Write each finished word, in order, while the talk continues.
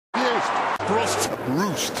Breust.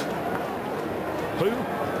 Who?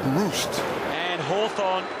 Breust. And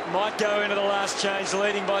Hawthorn might go into the last change,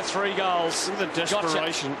 leading by 3 goals. Look at the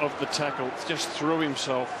desperation of the tackle. Just threw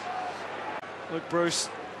himself. Look, Breust,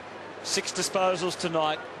 6 disposals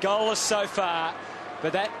tonight. Goalless so far,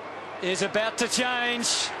 but that is about to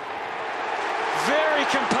change. Very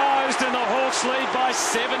composed, and the Hawks lead by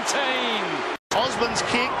 17. Osborne's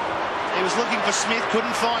kick. He was looking for Smith,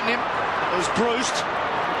 couldn't find him. It was Breust.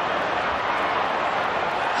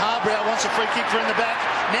 Harbrow wants a free kick for in the back.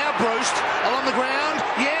 Now Breust along the ground.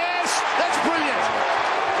 Yes, that's brilliant.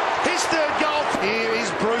 His 3rd goal. Here is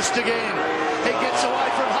Breust again. He gets away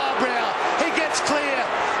from Harbrow. He gets clear.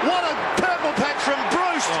 What a purple patch from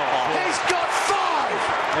Breust. He's got 5.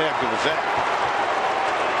 How good was that?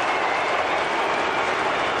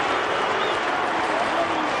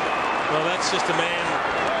 Well, that's just a man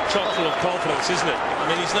chock full of confidence, isn't it?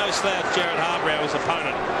 I mean, he's no slouch, Jared Harbrow, his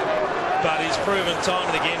opponent, but he's proven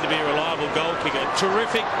time and again to be a reliable goal kicker.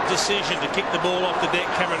 Terrific decision to kick the ball off the deck,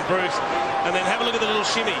 Cameron Breust, and then have a look at the little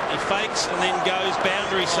shimmy. He fakes and then goes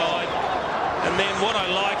boundary side. And then what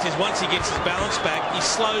I liked is once he gets his balance back, he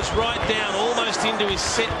slows right down almost into his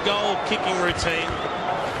set goal kicking routine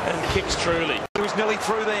and kicks truly. He was nearly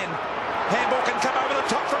through then. Handball can come over the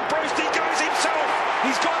top from Breust. He goes himself.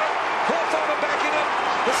 He's got it. Hawthorn are back in it.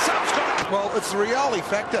 The sub's got it. Well, it's the reality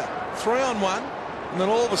factor. 3-on-1, and then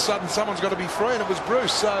all of a sudden someone's got to be free, and it was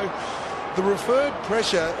Breust. So the referred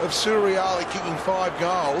pressure of Suriali kicking 5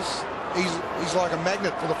 goals, he's like a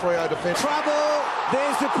magnet for the Freo defence. Trouble.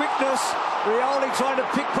 There's the quickness. Rioli trying to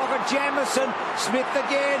pickpocket Jamison. Smith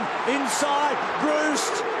again. Inside.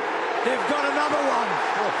 Breust. They've got another one.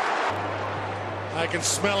 I can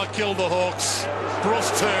smell a kill, the Hawks.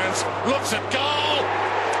 Breust turns, looks at goal.